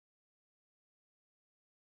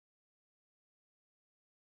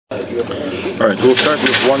Alright, we'll start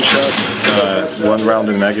with one shot, one round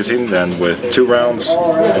in the magazine, then with 2 rounds,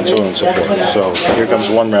 and so on and so forth. So here comes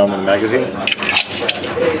 1 round in the magazine.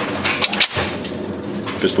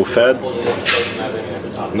 Pistol fed,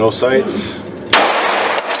 no sights.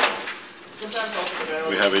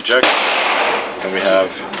 We have eject, and we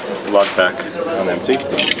have lock back on empty.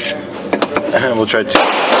 And we'll try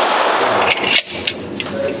to...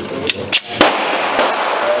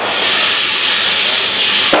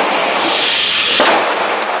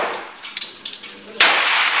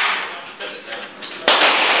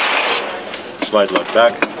 slide lock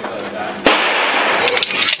back.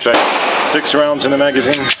 Try 6 rounds in the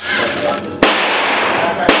magazine.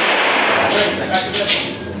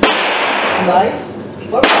 Nice.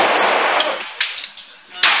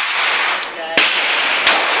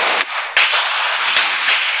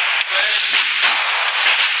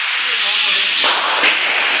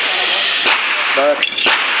 Back.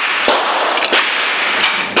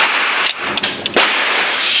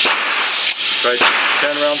 Try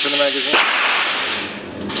 10 rounds in the magazine.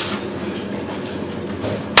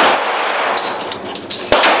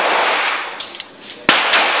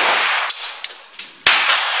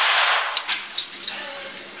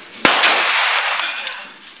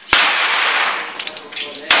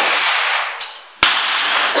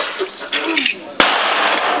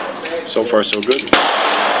 So far, so good.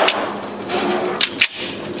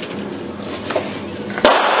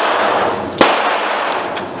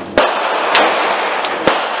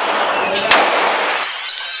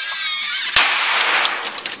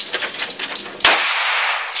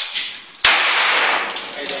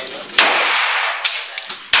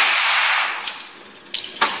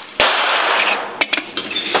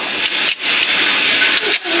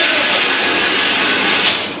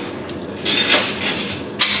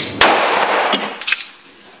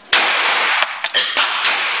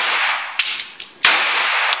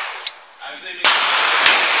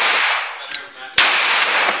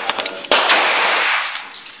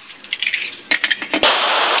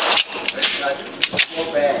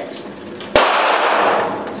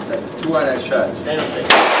 That's 200 shots.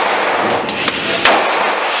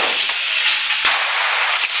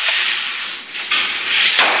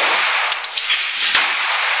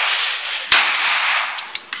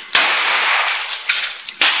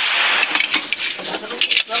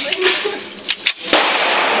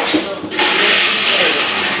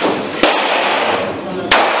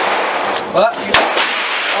 What?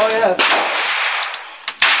 Oh yes.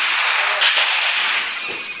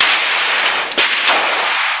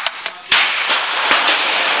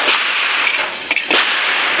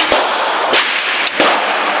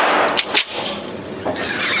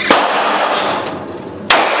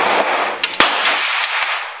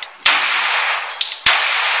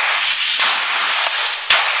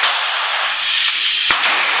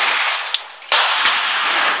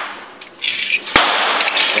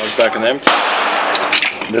 Back and empty.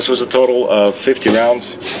 This was a total of 50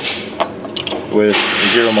 rounds with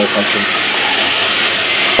 0 malfunctions.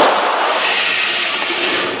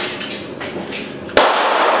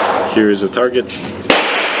 Here is the target.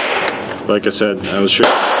 Like I said, I was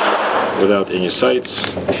shooting without any sights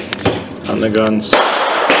on the guns.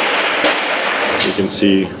 You can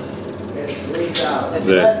see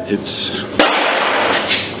that it's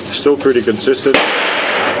still pretty consistent.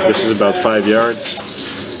 This is about 5 yards.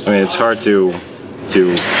 I mean, it's hard to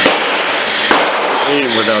aim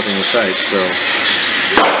without any sight, so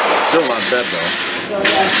still not bad though.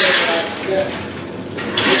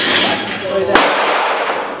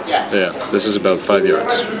 Yeah, this is about 5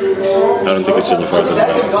 yards. I don't think it's any farther than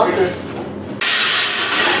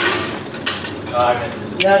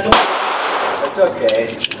that. That's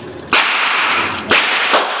okay.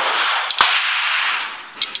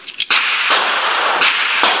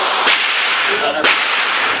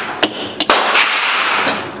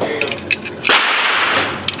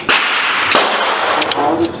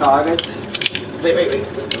 Target. Wait.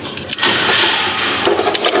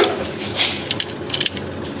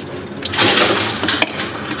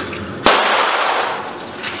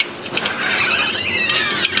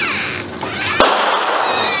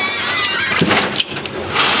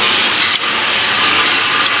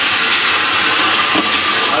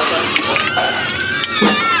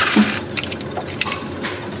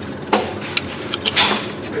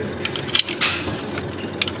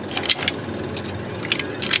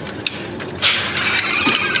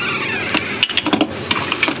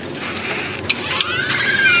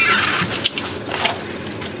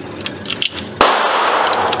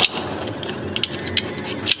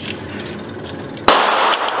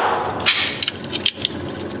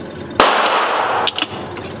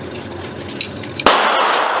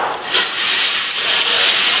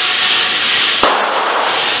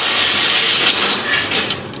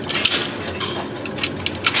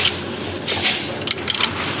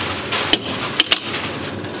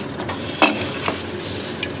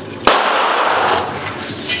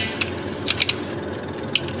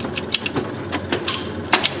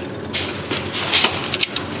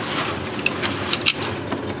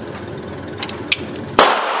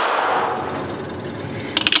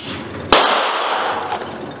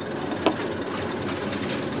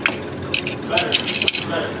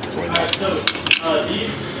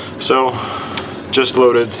 just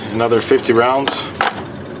loaded another 50 rounds.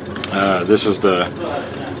 This is the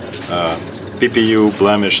PPU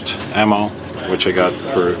blemished ammo, which I got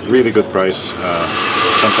for a really good price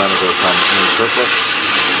some time ago from surplus.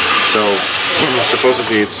 So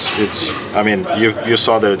supposedly it's I mean, you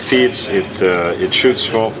saw that it feeds, it shoots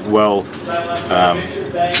well.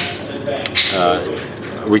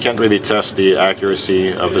 We can't really test the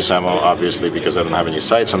accuracy of this ammo, obviously, because I don't have any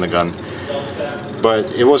sights on the gun, but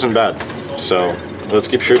it wasn't bad. So let's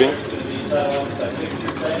keep shooting.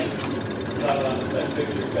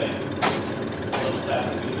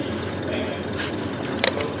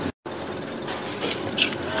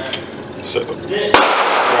 So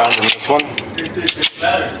round in this one.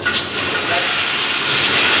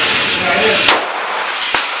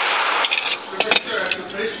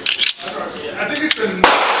 I think it's the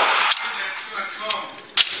that's gonna come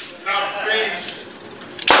without range.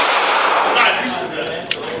 I'm not used to that.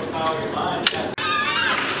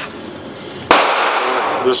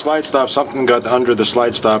 The slide stop, something got under the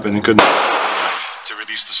slide stop and it couldn't to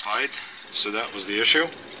release the slide, so that was the issue.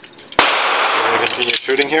 We're gonna continue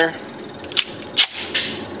shooting here.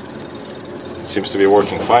 It seems to be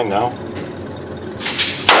working fine now.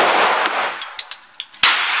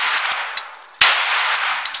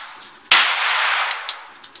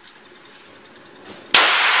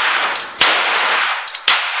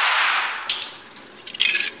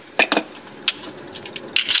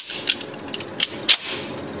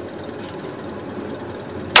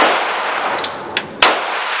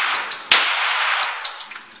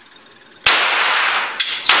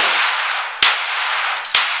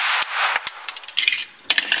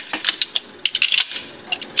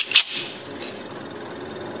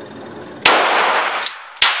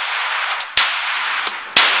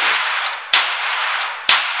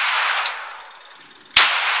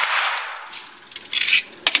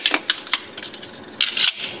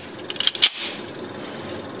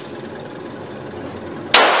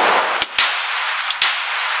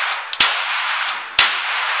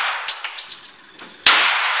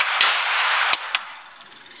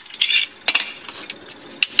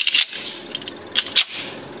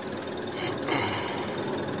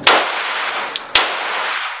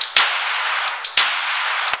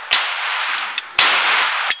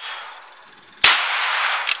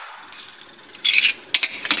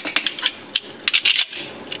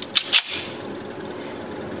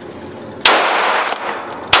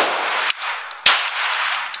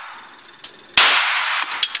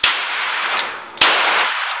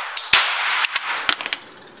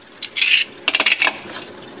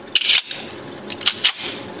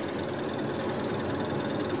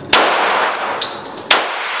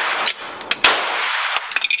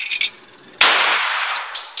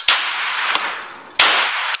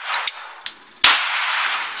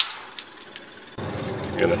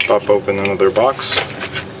 I'm gonna pop open another box.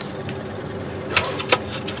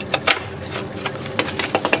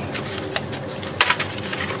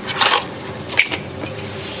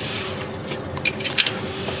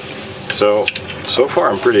 So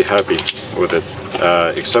far I'm pretty happy with it,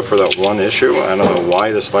 except for that one issue. I don't know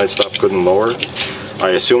why the slide stop couldn't lower. I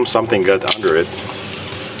assume something got under it.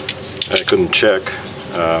 I couldn't check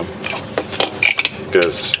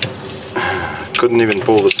because couldn't even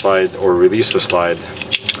pull the slide or release the slide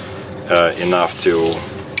enough to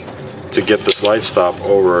get the slide stop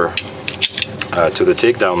over to the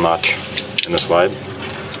takedown notch in the slide.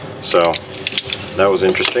 So that was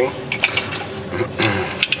interesting.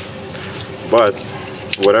 But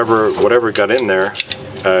whatever got in there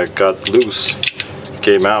got loose,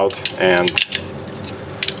 came out, and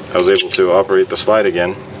I was able to operate the slide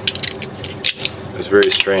again. It was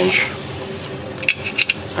very strange.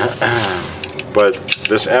 But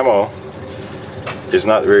this ammo is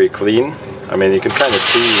not very clean. I mean, you can kind of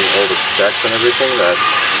see all the specs and everything that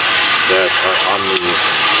are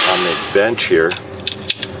on the bench here.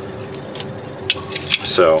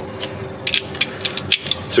 So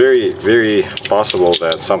it's very possible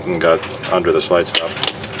that something got under the slide stop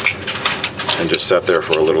and just sat there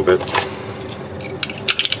for a little bit.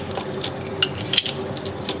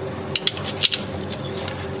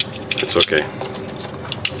 It's okay.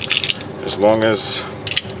 As long as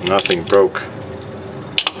nothing broke,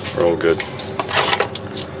 we're all good.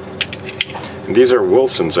 And these are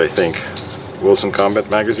Wilson's, I think. Wilson Combat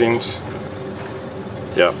magazines.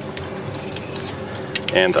 Yeah.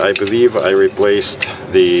 And I believe I replaced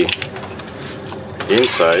the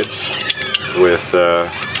insides with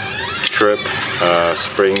trip,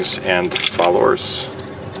 springs, and followers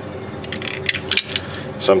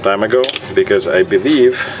some time ago, because I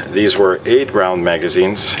believe these were 8-round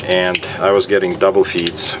magazines and I was getting double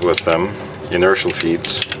feeds with them, inertial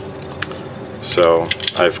feeds. So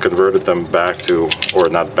I've converted them back to, or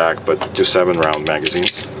not back, but to 7-round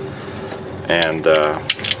magazines. And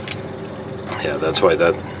yeah, that's why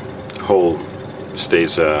that hole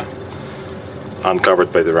stays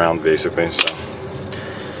uncovered by the round, basically. So,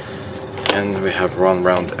 and we have 1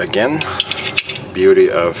 round again. Beauty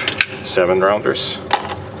of 7-rounders.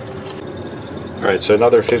 All right, so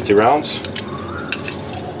another 50 rounds.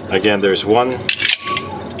 Again, there's 1.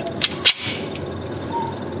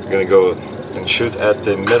 I'm gonna go and shoot at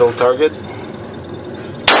the middle target.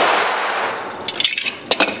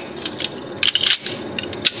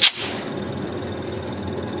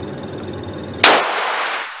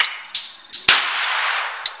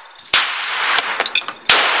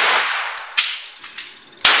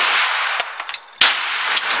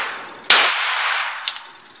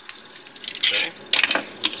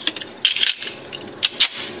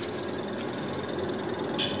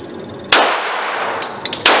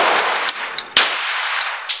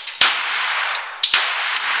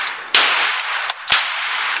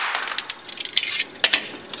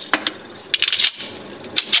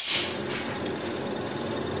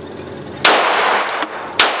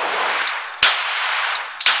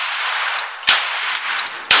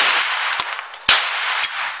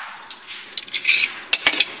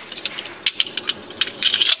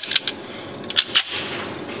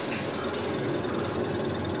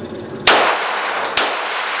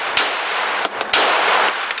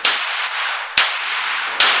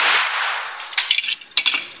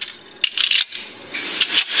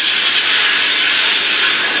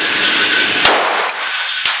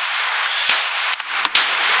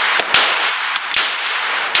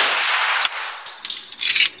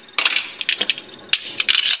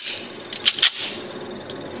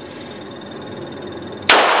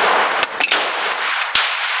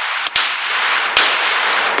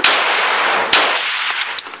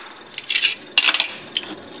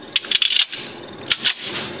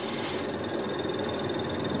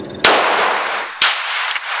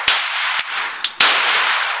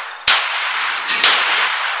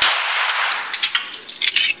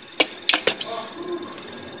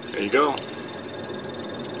 There you go.